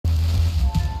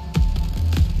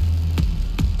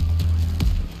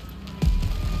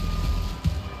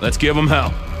Let's give them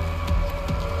hell.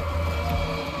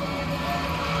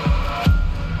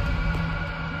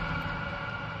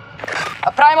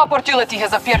 A prime opportunity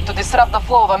has appeared to disrupt the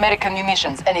flow of American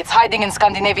munitions, and it's hiding in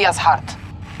Scandinavia's heart.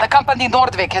 The company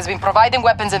Nordvik has been providing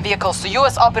weapons and vehicles to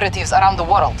US operatives around the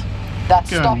world. That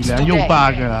stops today.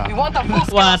 We want a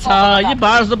full-scale assault on the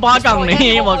map. Destroy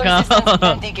any mobile resistance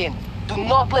and dig in. Do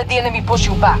not let the enemy push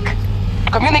you back.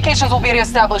 Communications will be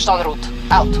re-established en route.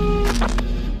 Out.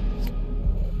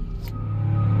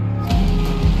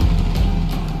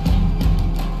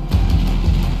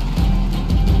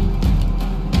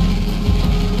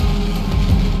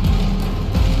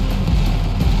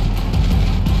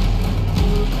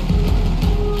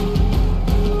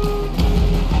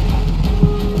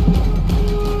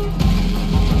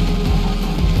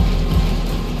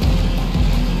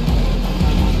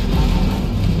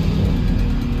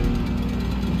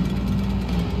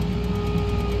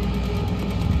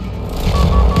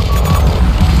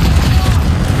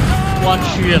我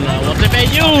去了，我这边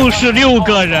又是6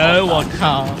个人，我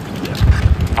靠！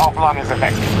 Our plan is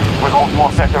effective. We hold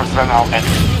more sectors than our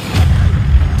enemy.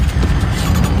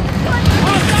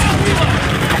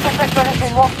 The sector has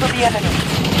been lost to the enemy.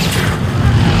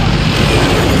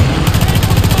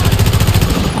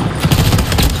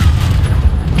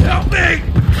 Help me!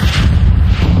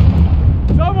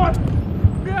 Someone!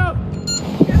 Help!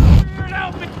 Get over here and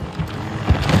help me!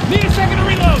 Need a second to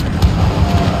reload!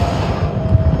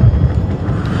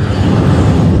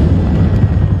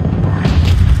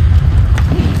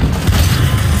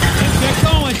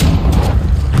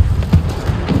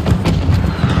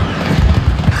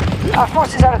 Our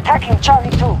forces are attacking Charlie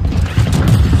 2.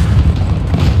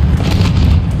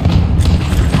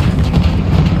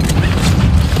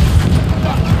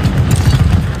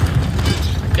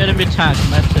 Enemy tank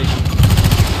message.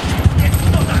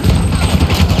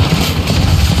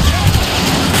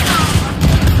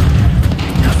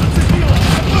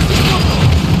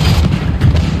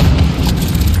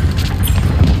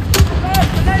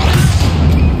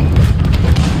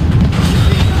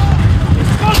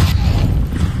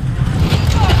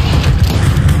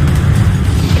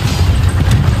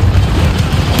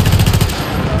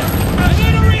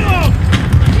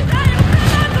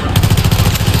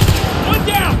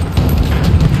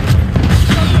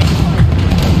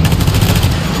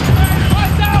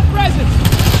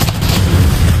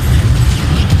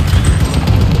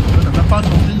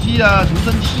啊，什么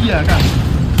蒸汽啊，干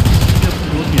这不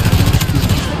多点。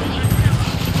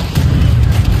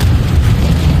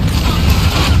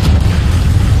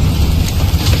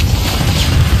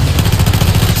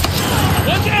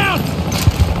One down.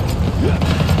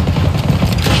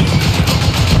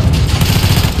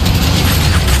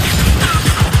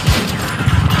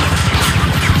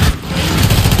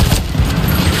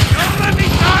 Don't let me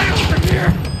die over here.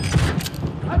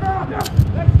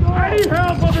 I need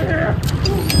help over here.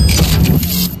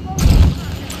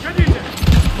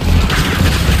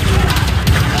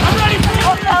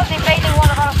 Hostiles invading one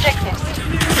of our objectives.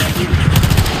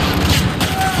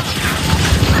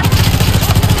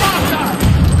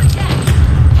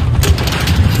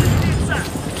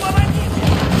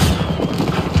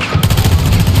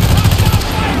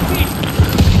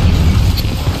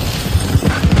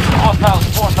 Hostiles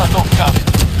force us off cover.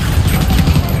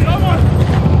 Someone!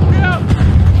 Help!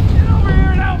 Get over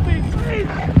here and help me, please!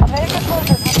 American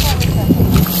forces have retreated.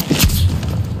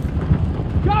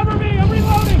 Cover me! I'm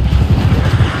reloading!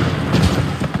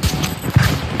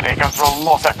 They control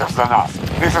more sectors than us.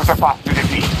 This is the path to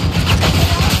defeat.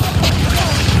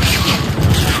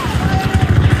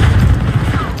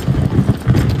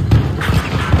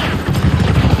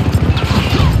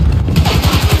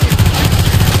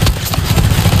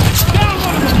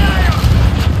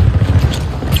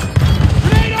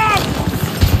 Grenade out!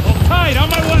 Hold tight, on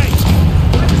my way!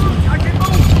 I can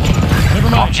move! Never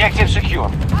mind. Objective secure.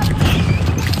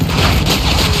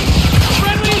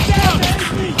 Friendly is down!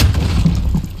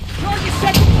 Target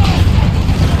second floor!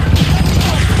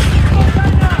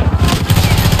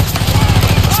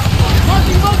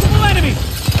 Marking multiple enemies!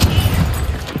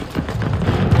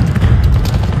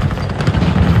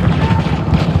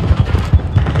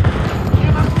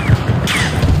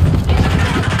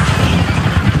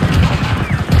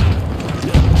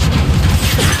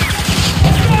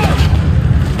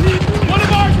 One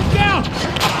of ours is down!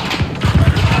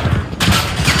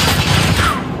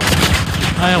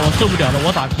 哎呀，我受不了了，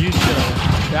我打机去了，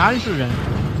全是人，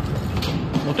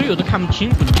我队友都看不清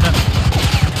楚，你看，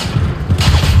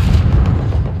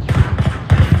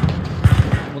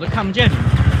我都看不见你们。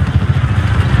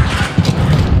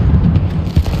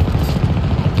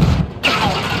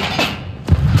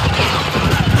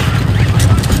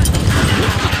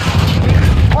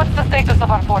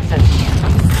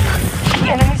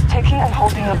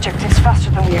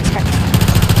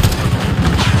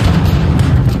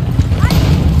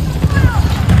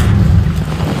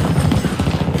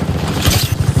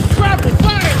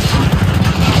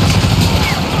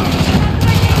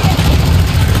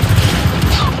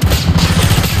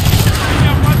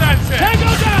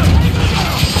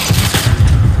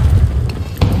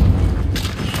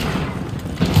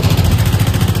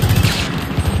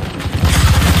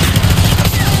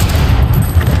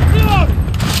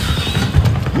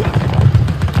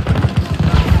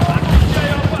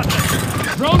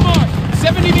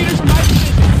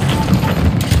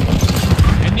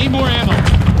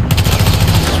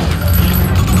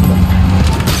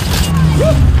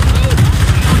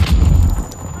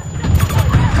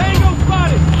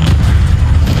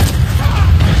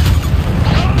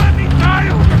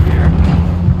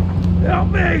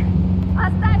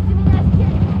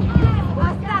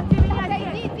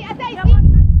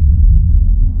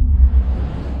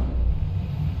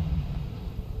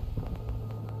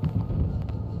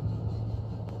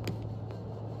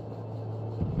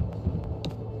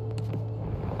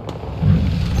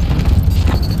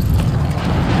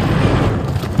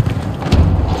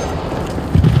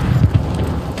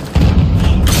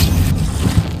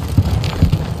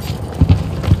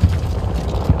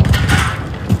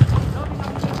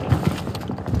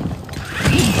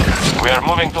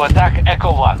Moving to attack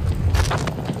Echo 1.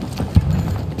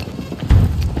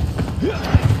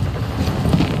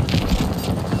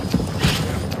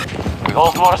 We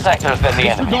hold more sectors than the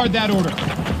enemy. Disregard that order.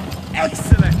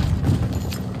 Excellent.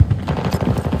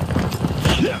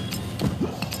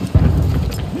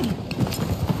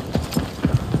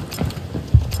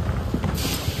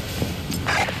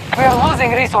 We are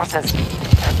losing resources.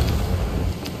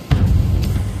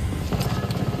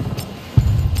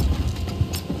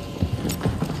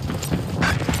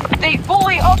 They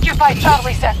fully occupy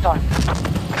Charlie sector.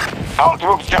 Our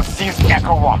troops just seized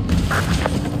Echo 1.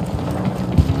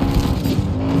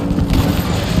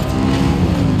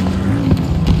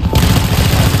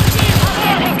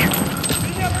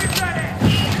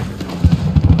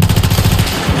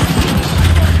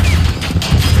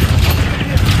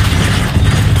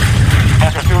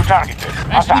 Echo 2 targeted.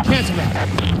 Actually, Attack. cancel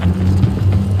that.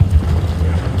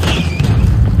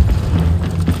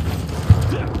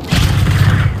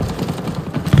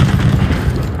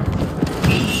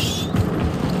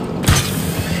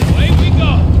 Away we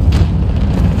go.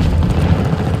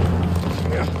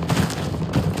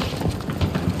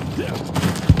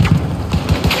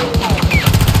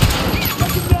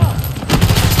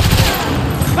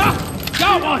 Ha!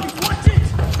 Got one! Watch it!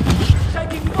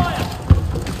 Taking fire!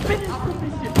 Finish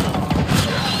position!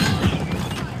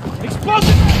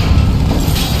 Explosive!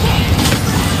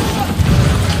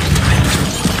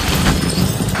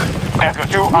 Echo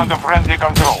 2 under friendly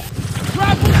control.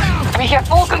 Grapple down! We have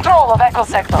full control of Echo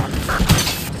sector.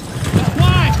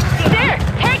 Fly! There!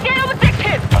 Take down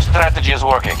objective! Our strategy is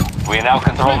working. We now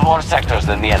control more sectors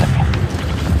than the enemy.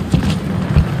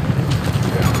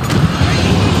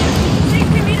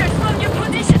 60 meters from your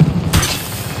position.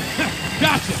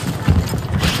 Gotcha!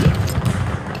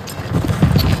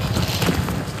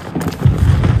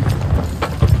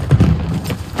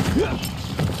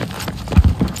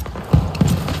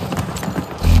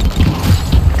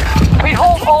 We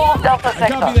hold all of Delta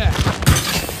sector. Copy that.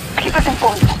 Keep us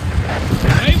informed.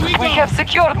 Away we go! We have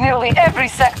secured nearly every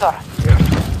sector.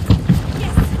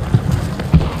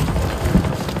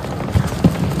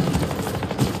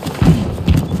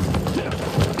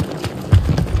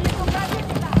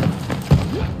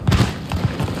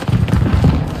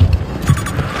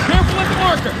 Careful at the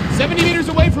marker! 70 meters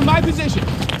away from my position.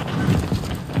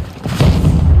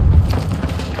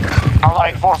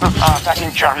 Allied forces are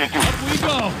attacking Charlie 2. Up we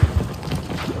go!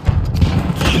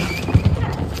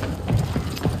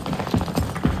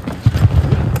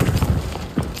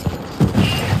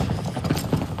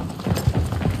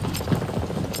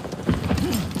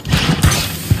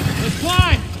 Let's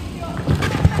climb!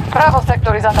 Bravo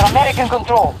sector is under American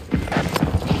control.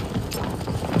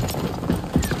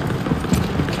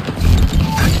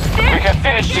 We have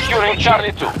finished securing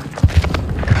Charlie 2.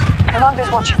 Command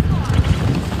is watching.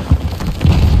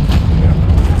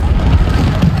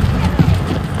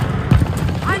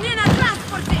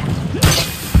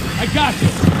 I got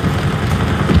this!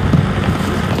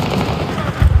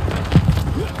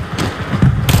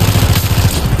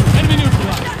 Enemy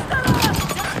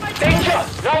neutralized! Danger!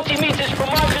 90 meters from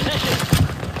my position.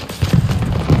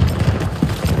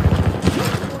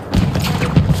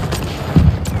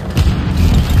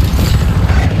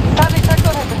 Charlie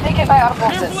sector has been taken by our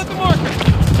Careful forces. at the marker!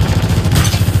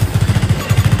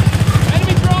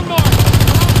 Enemy drone mark!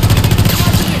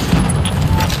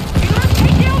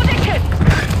 Take the objective!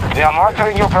 They are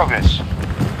monitoring your progress.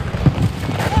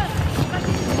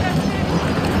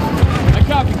 I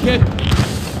copy, kid.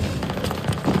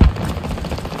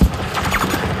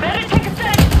 Better take a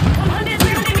stand.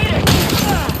 130 meters.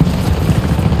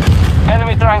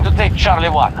 Enemy trying to take Charlie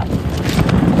 1.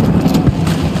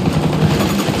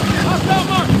 Hostile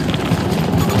mark!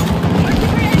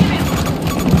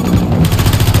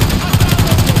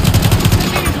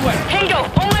 Meters away. Tango,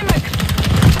 on my mark.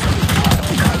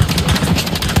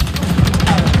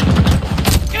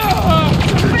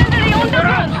 Friendly on the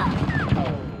run.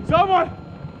 Someone!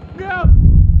 Help!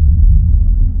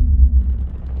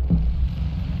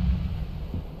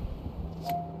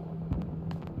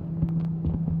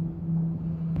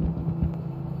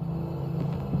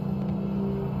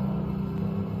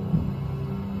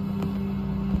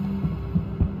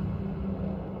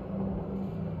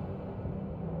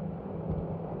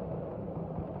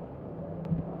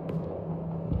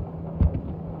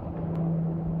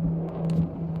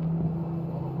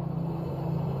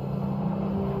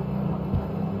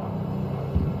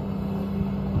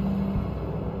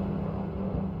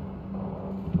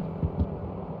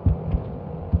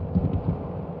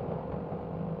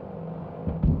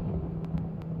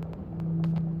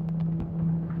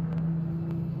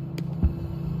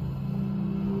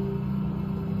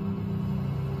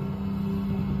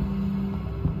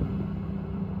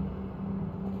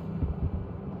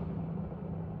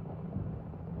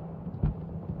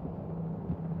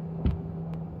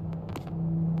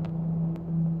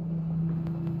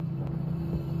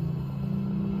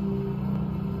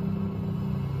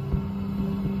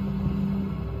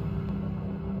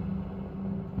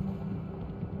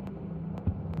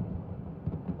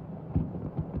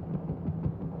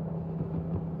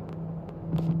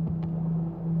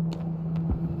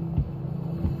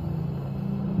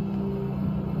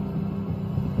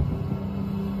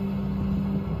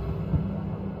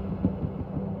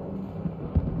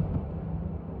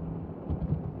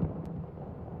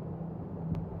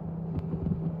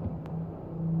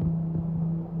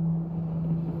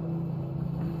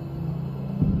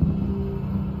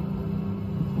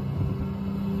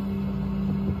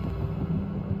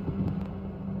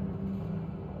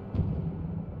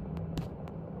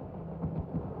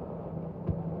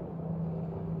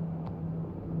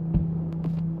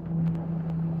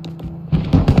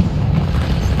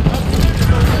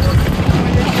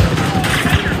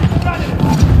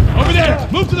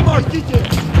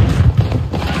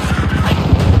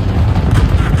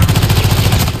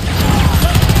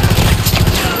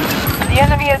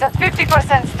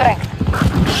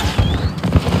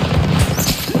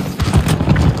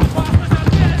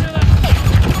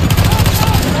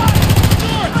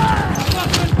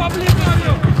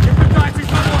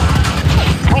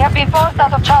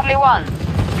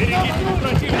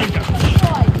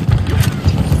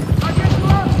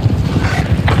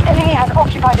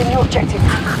 a new objective.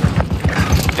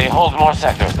 They hold more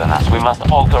sectors than us. We must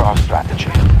alter our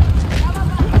strategy.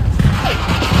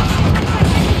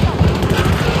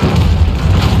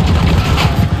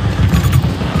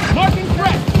 Marking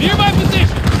threat! Near my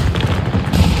position!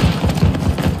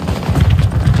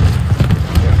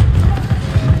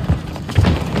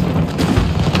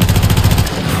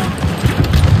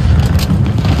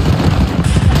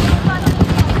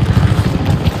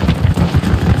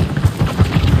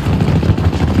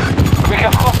 We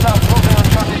have hostiles moving on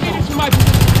Charlie 2. To my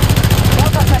position!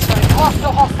 Delta sector is lost to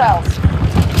hostiles.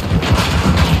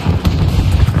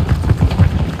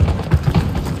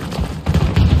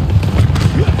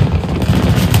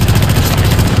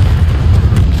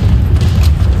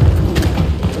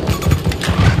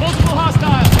 Multiple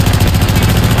hostiles!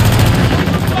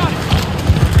 Spotted!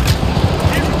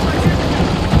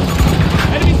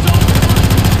 Enemy soldier!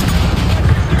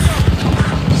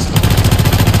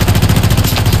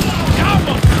 Got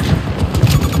one!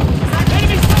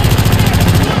 Enemy soldier!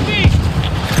 Northeast!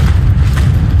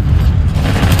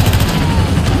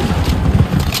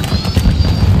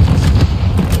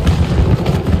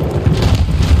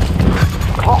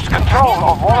 Close control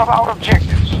of one of our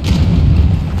objectives.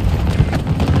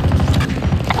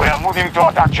 We are moving to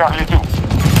attack Charlie 2.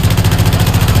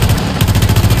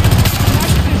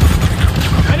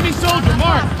 Enemy soldier,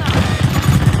 mark!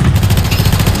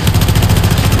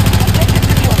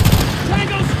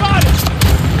 Tango spotted!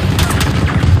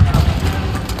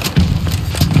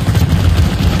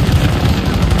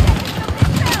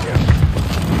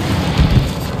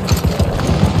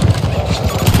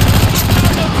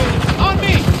 On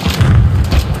me!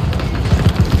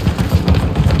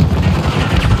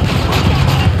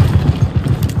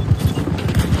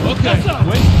 Okay,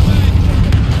 wait.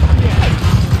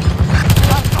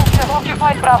 Troops have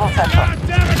occupied Bravo sector. God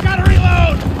damn it, gotta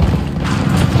reload!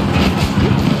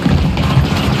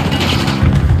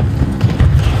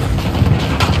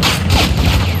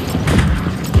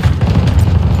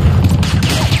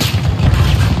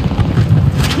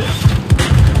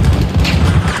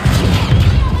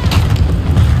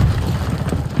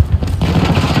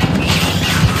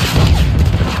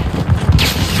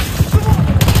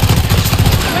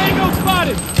 Tango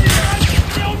spotted!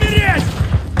 Kill me this!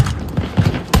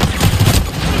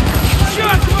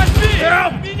 Черт возьми!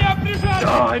 Меня прижали!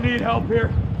 Oh, I need help here.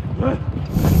 Drop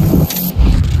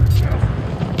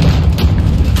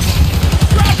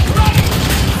running!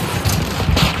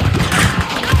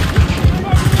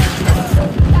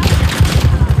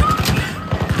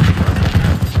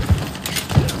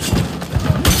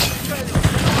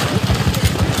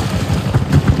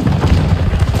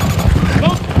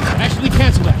 Oh, actually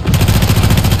cancel that.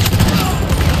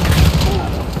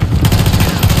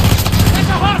 It's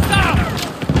a hostile!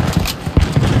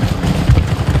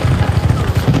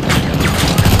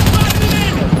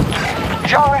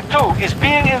 Charlie 2 is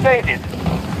being invaded.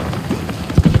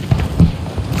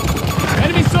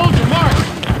 Enemy soldier, mark!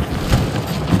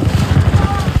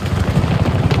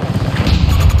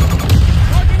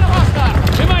 Marking the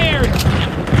hostile! In my area!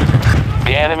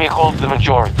 The enemy holds the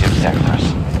majority of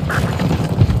sectors.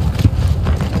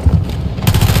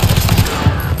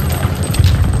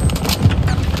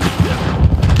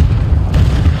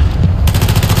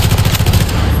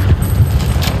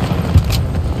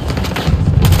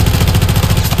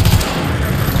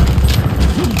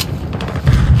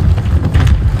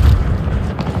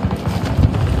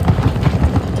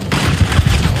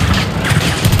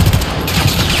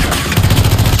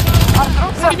 Our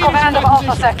troops have command of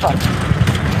Alpha sector.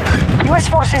 US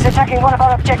forces attacking one of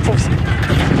our objectives.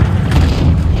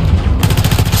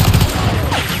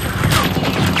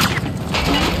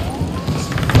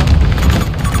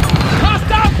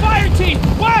 Hostile fire team!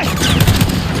 West!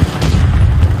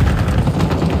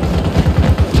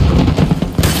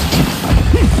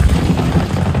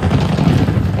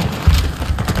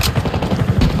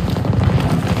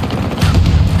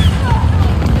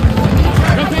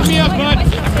 Come pick me up, bud!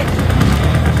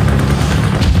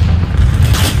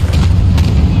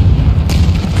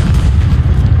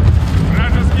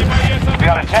 We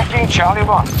are attacking Charlie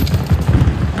 1.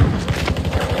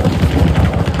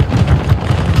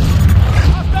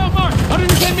 Hostile mark!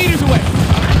 110 meters away!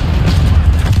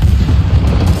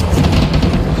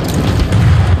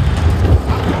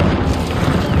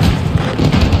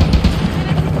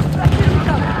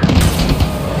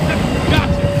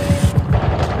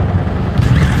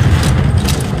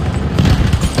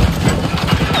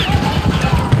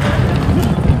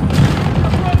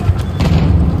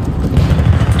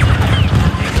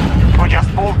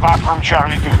 Back from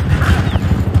Charlie 2.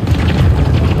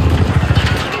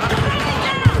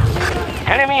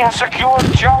 Enemy has secured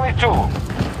Charlie 2.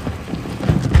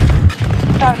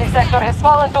 Charlie sector has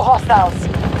fallen to hostiles.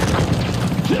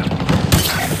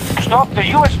 Stop the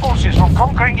US forces from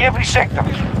conquering every sector.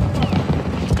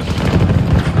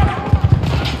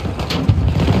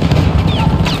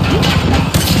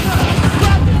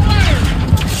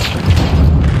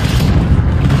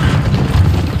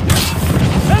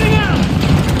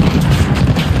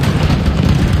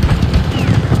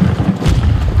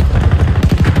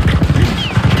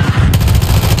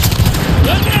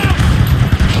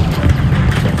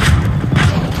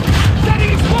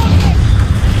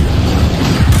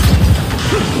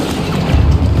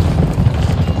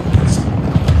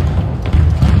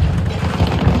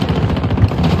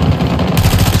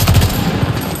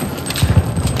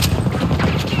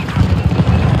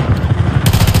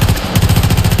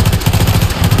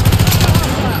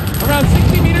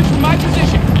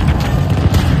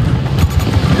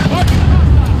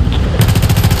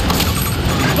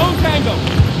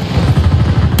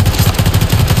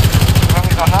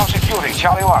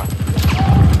 Charlie 1.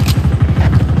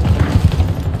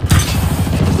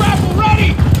 Grapple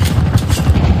ready!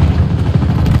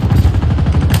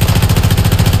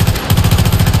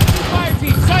 Fire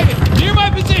team sighted! Near my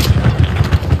position!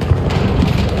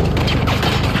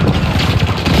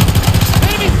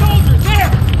 Enemy soldiers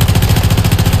there!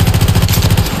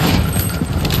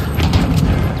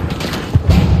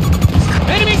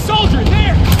 Enemy soldiers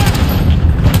there!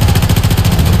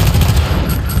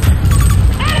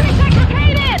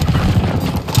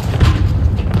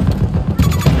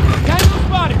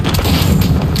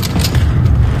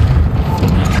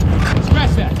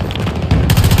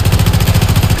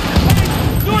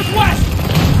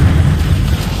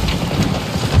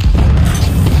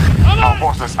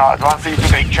 Forces are advancing to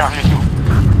take Charlie 2.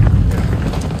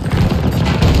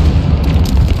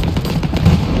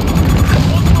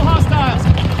 Multiple hostiles!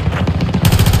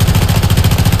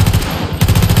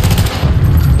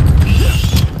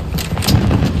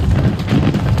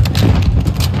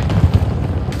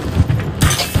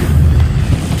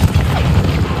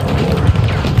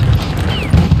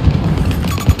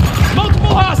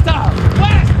 Multiple hostiles!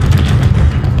 Blast!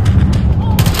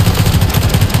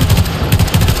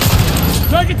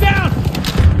 Target down!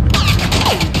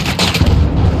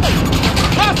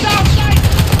 Hostile sight!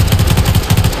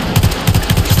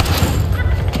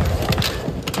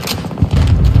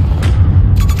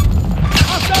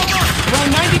 Hostile mark!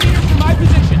 Around 90 meters from my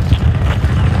position.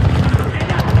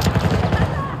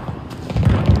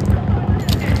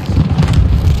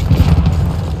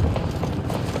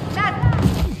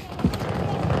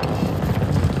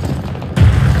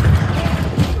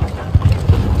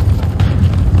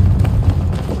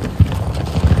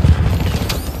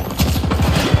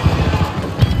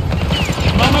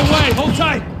 Hold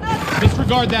tight!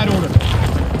 Disregard that order.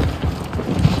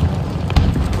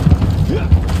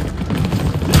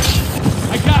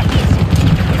 I got this!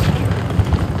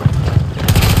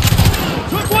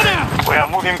 Took one out! We are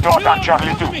moving to attack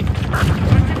Charlie 2.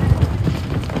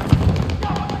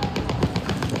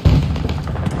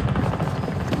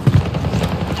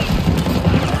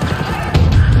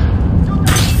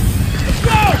 Let's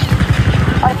go!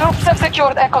 Our troops have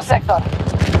secured Echo Sector.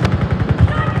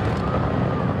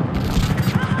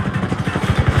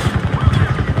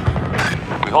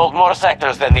 We hold more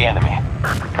sectors than the enemy.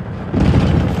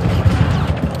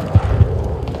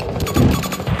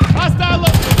 Hostile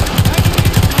look!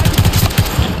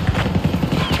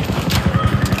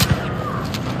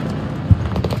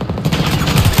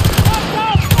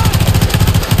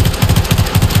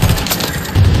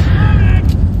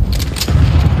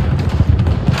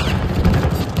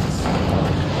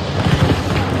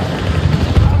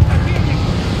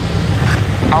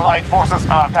 Allied forces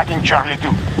are attacking Charlie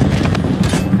 2.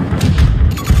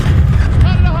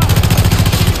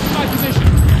 My position.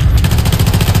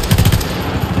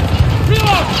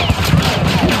 Reload!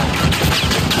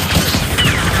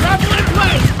 Grapple in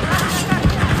place!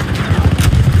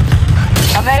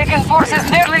 American forces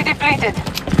nearly depleted.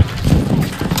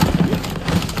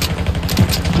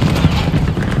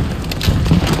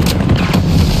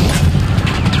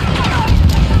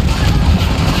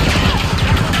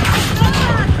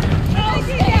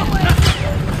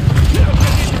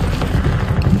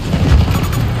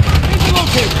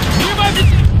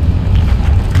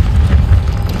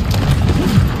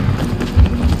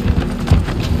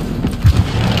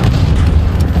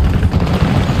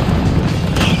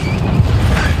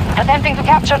 Attempting to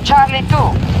capture Charlie 2.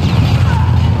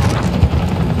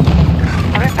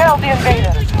 Repel the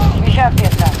invaders. We have the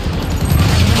attack.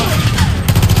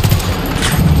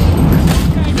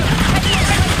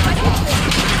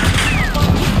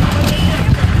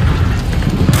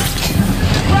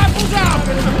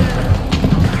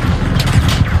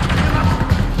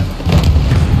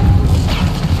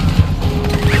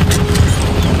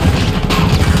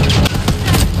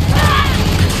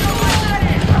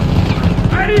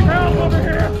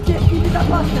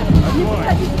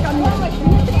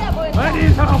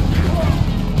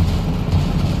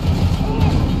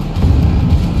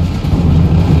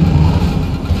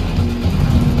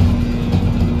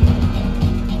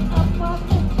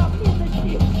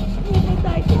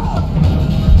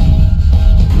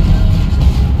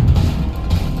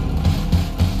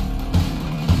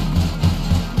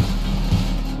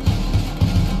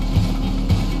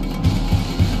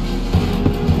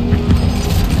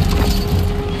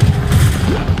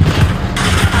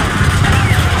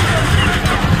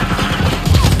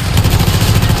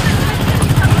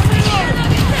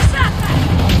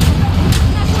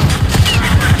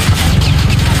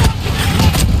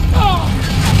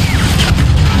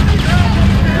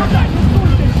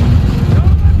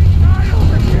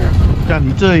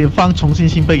 这也放重新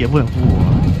新备也不能付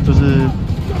我，就是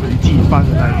你自己放的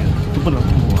那个就不能付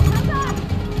我。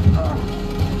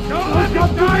 Don't let me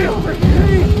die over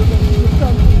here!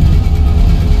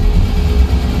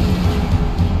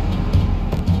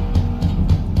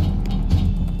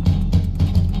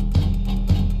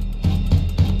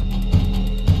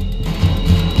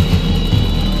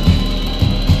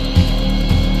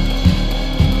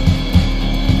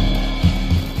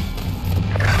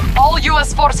 All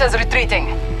U.S. forces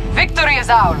retreating. Victory is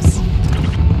ours.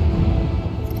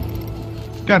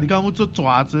 干，你刚刚做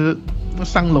爪子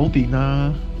上楼顶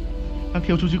啊？他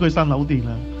Q 出去可以上楼顶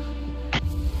了。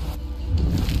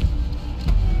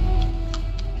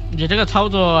你这个操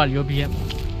作牛逼，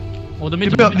我都没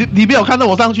你没有看到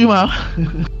我上去吗？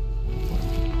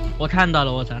我看到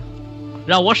了，我操！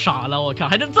让我傻了，我靠，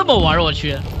还能这么玩，我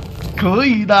去！可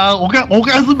以的，我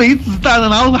刚是没子弹了，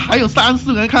然后还有3、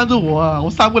4人看着我啊，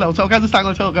我上不了车，我看是3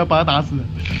个车，我刚把他打死了，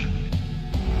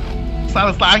杀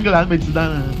了3个人没子弹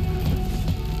了。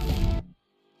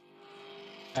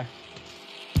哎，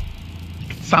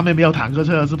上面没有坦克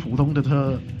车，是普通的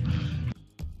车。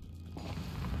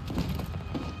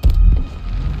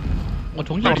我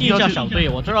重新进一下小队，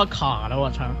我这儿卡了，我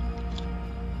操！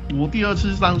我第2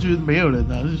次上去没有人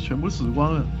了，是全部死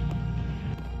光了。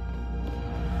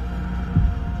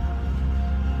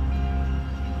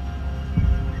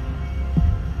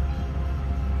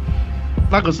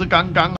那个是刚刚。